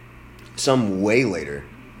 some way later.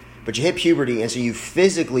 But you hit puberty, and so you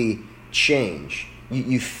physically change.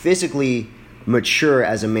 You physically mature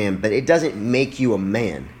as a man, but it doesn't make you a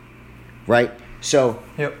man, right? So,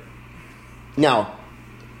 yep. Now,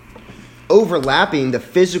 overlapping the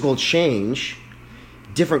physical change,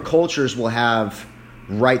 different cultures will have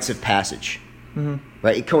rites of passage,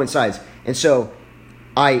 right? It coincides. And so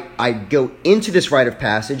I go into this rite of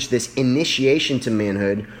passage, this initiation to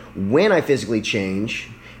manhood, when I physically change.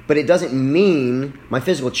 But it doesn't mean, my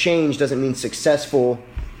physical change doesn't mean successful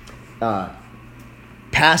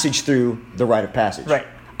passage through the rite of passage. Right.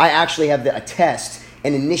 I actually have a test,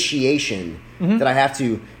 an initiation that I have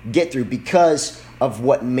to get through because of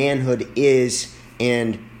what manhood is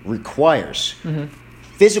and requires.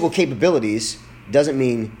 Physical capabilities doesn't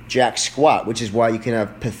mean jack squat, which is why you can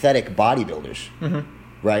have pathetic bodybuilders.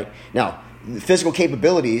 Right? Now, physical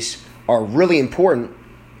capabilities are really important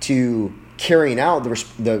to carrying out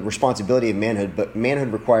the responsibility of manhood, but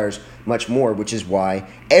manhood requires much more, which is why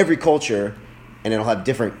every culture, and it'll have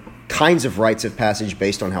different kinds of rites of passage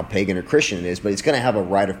based on how pagan or Christian it is, but it's going to have a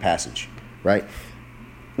rite of passage, right?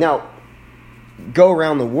 Now, go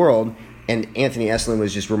around the world, and Anthony Eslin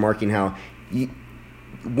was just remarking how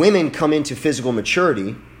women come into physical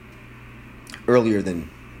maturity earlier than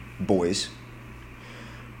boys,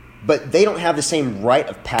 but they don't have the same rite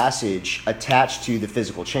of passage attached to the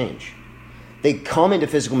physical change. They come into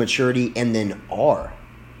physical maturity and then are.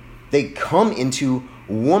 They come into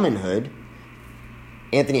womanhood,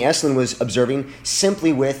 Anthony Eslin was observing,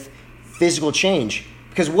 simply with physical change.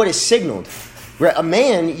 Because what is signaled? A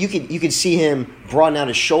man, you could see him broaden out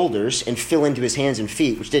his shoulders and fill into his hands and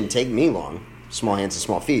feet, which didn't take me long. Small hands and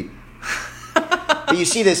small feet. But you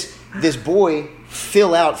see this boy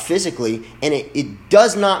fill out physically, and it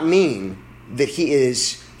does not mean that he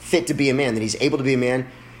is fit to be a man, that he's able to be a man.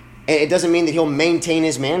 And it doesn't mean that he'll maintain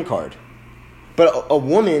his man card. But a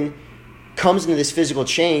woman comes into this physical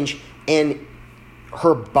change, and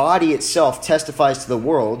her body itself testifies to the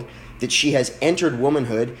world that she has entered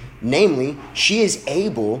womanhood. Namely, she's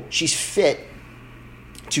fit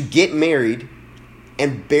to get married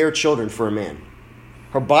and bear children for a man.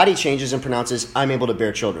 Her body changes and pronounces, I'm able to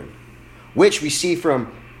bear children. Which we see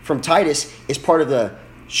from Titus is part of the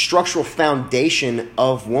structural foundation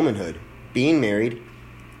of womanhood. Being married,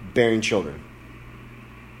 bearing children.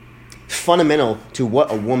 Fundamental to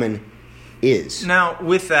what a woman is. Now,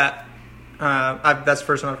 with that, that's the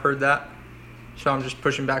first time I've heard that. So I'm just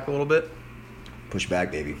pushing back a little bit. Push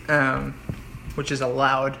back, baby. Which is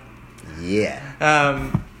allowed. Yeah.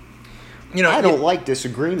 I don't like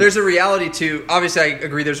disagreement. There's a reality to, obviously I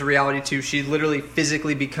agree there's a reality to, she literally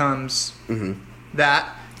physically becomes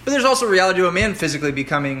that. But there's also a reality to a man physically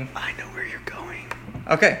becoming. I know where you're going.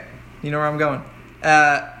 Okay. You know where I'm going.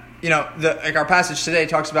 Our passage today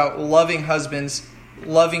talks about loving husbands,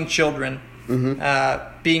 loving children,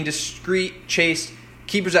 being discreet, chaste,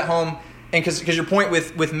 keepers at home. And because your point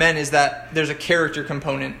with men is that there's a character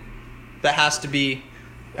component that has to be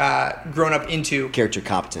grown up into. Character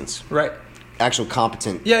competence. Right. Actual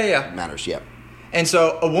competent matters, yeah. And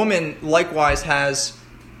so a woman likewise has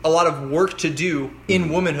a lot of work to do in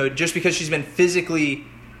womanhood just because she's been physically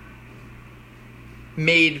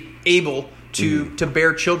made able to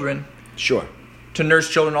bear children. Sure. To nurse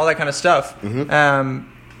children, all that kind of stuff. At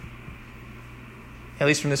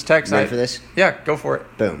least from this text. Ready for this? Yeah, go for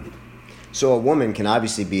it. Boom. So a woman can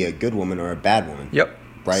obviously be a good woman or a bad woman. Yep.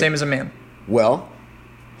 Right? Same as a man. Well,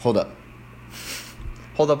 hold up.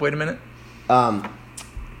 Wait a minute.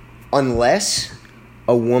 Unless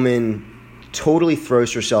a woman totally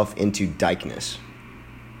throws herself into dykeness,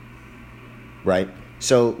 right?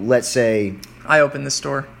 So let's say, I opened the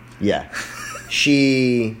store. yeah,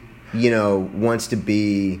 she, wants to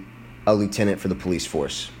be a lieutenant for the police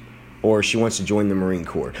force, or she wants to join the Marine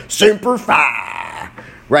Corps. Semper Fi!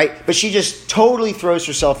 Right? But she just totally throws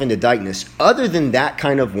herself into dykeness. Other than that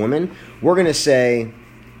kind of woman, we're going to say,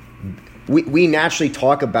 we naturally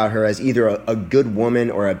talk about her as either a good woman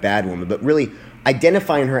or a bad woman, but really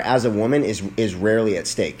identifying her as a woman is rarely at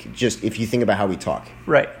stake. Just if you think about how we talk.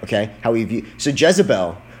 Right. Okay? How we view. So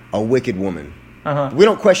Jezebel, a wicked woman. Uh-huh. We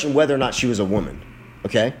don't question whether or not she was a woman.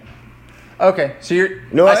 Okay? Okay, so you're.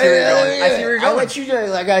 No, I see where you're going. I see where you're going. I'll let you do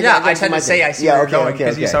it. I tend to say I see where you're going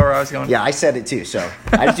because you saw where I was going. Yeah, I said it too. So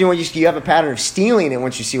I just didn't want you have a pattern of stealing it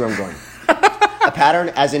once you see where I'm going. A pattern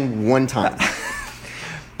as in one time.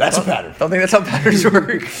 That's a pattern. Don't think that's how patterns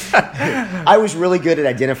work. I was really good at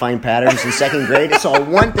identifying patterns in second grade. I saw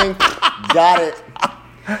one thing, got it.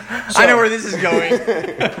 So, I know where this is going.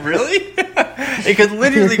 Really? It could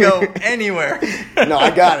literally go anywhere. No, I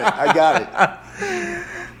got it.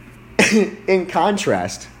 In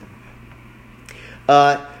contrast,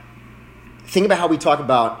 think about how we talk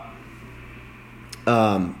about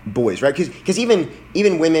boys, right? Because even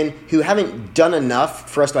women who haven't done enough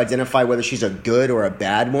for us to identify whether she's a good or a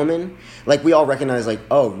bad woman, like we all recognize, like,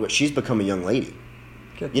 oh, she's become a young lady.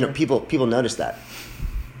 People notice that.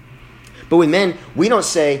 But with men, we don't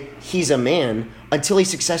say he's a man until he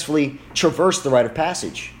successfully traversed the rite of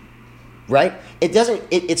passage. Right?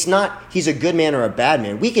 It's not he's a good man or a bad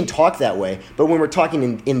man. We can talk that way, but when we're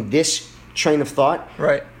talking in this train of thought,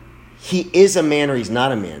 right, he is a man or he's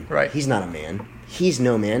not a man. Right. He's not a man. He's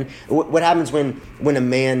no man. What happens when a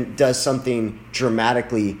man does something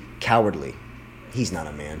dramatically cowardly? He's not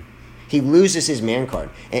a man. He loses his man card.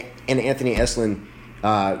 And Anthony Eslin,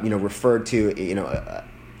 referred to,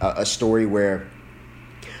 a story where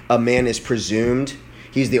a man is presumed,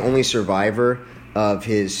 he's the only survivor of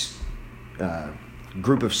his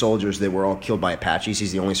group of soldiers that were all killed by Apaches.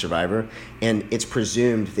 He's the only survivor. And it's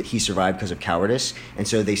presumed that he survived because of cowardice. And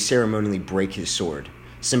so they ceremonially break his sword,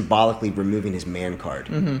 symbolically removing his man card.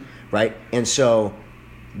 Mm-hmm. Right? And so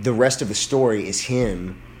the rest of the story is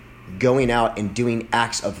him going out and doing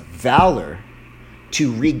acts of valor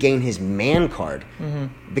to regain his man card.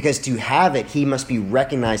 Mm-hmm. Because to have it, he must be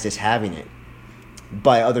recognized as having it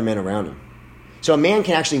by other men around him. So a man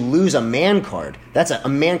can actually lose a man card. A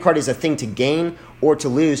man card is a thing to gain or to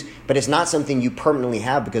lose, but it's not something you permanently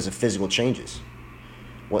have because of physical changes.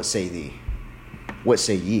 What say thee? What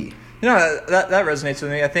say ye? That resonates with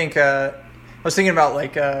me. I think I was thinking about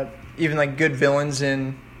even like good villains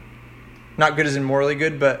in, not good as in morally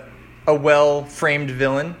good, but a well-framed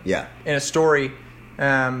villain. Yeah. In a story.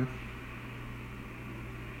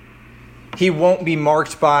 He won't be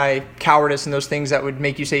marked by cowardice and those things that would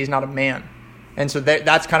make you say he's not a man. And so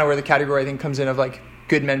that's kind of where the category, I think, comes in of like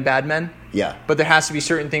good men, bad men. Yeah. But there has to be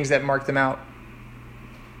certain things that mark them out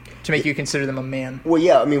to make you consider them a man. Well,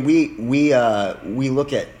 yeah. I mean, we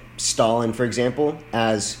look at Stalin, for example,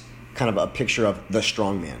 as kind of a picture of the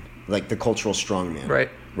strong man, like the cultural strong man. Right.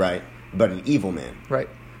 Right. But an evil man. Right.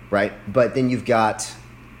 Right. But then you've got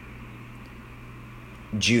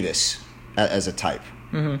Judas as a type.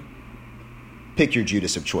 Mm-hmm. Pick your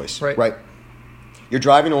Judas of choice. Right. Right. You're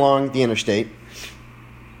driving along the interstate,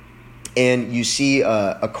 and you see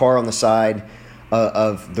a car on the side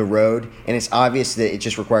of the road, and it's obvious that it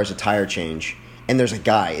just requires a tire change. And there's a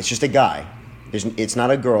guy. It's just a guy. It's not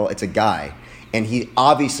a girl. It's a guy. And he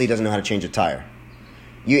obviously doesn't know how to change a tire.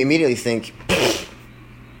 You immediately think,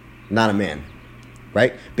 not a man.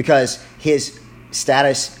 Right? Because his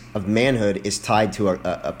status of manhood is tied to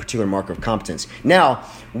a particular marker of competence. Now,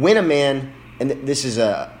 when a man... And this is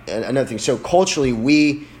another thing. So culturally,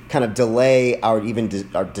 we kind of delay our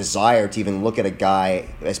desire to even look at a guy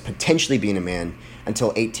as potentially being a man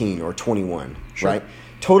until 18 or 21, sure. Right?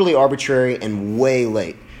 Totally arbitrary and way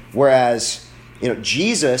late. Whereas,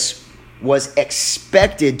 Jesus was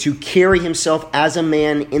expected to carry himself as a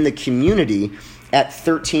man in the community at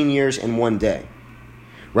 13 years and 1 day,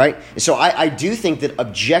 right? So I do think that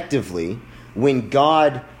objectively, when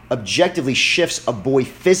God objectively shifts a boy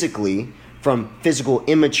physically from physical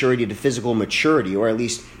immaturity to physical maturity, or at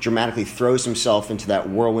least dramatically throws himself into that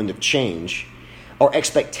whirlwind of change, our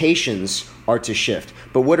expectations are to shift.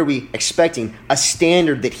 But what are we expecting? A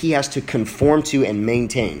standard that he has to conform to and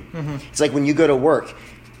maintain. Mm-hmm. It's like when you go to work,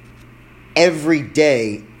 every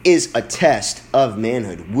day is a test of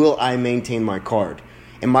manhood. Will I maintain my card?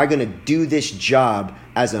 Am I going to do this job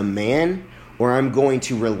as a man, or I'm going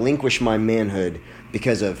to relinquish my manhood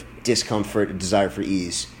because of discomfort, a desire for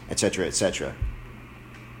ease, etc., etc.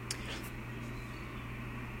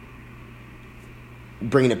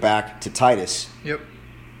 bringing it back to Titus, Yep.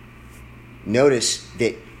 notice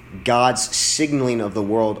that God's signaling of the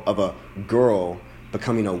world of a girl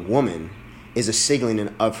becoming a woman is a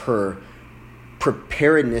signaling of her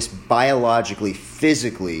preparedness biologically,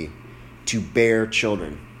 physically, to bear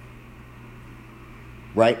children.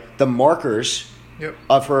 Right? The markers Yep.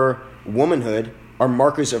 of her womanhood are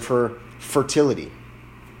markers of her fertility.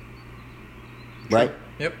 Right?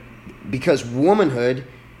 Yep. Because womanhood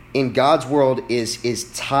in God's world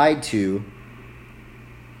is tied to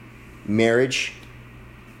marriage,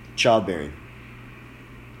 childbearing.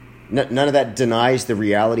 None of that denies the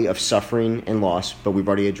reality of suffering and loss, but we've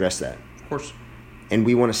already addressed that. Of course. And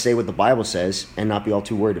we want to say what the Bible says and not be all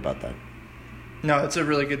too worried about that. No, it's a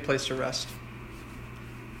really good place to rest.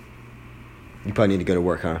 You probably need to go to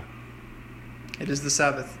work, huh? It is the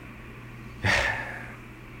Sabbath.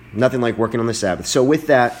 Nothing like working on the Sabbath. So with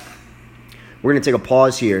that, we're going to take a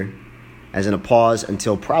pause here, as in a pause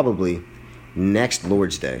until probably next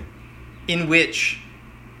Lord's Day. In which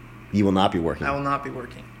You will not be working. I will not be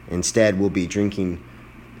working. Instead, we'll be drinking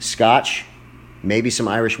scotch, maybe some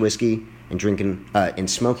Irish whiskey, and drinking and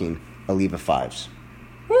smoking Oliva 5s.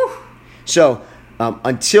 Woo! So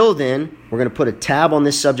until then, we're going to put a tab on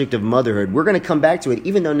this subject of motherhood. We're going to come back to it,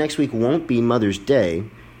 even though next week won't be Mother's Day.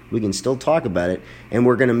 We can still talk about it. And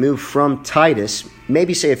we're going to move from Titus,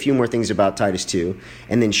 maybe say a few more things about Titus 2,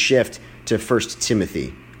 and then shift to 1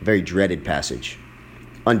 Timothy, a very dreaded passage.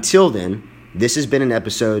 Until then, this has been an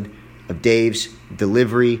episode of Dave's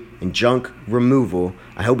Delivery and Junk Removal.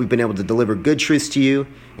 I hope we've been able to deliver good truths to you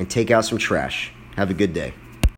and take out some trash. Have a good day.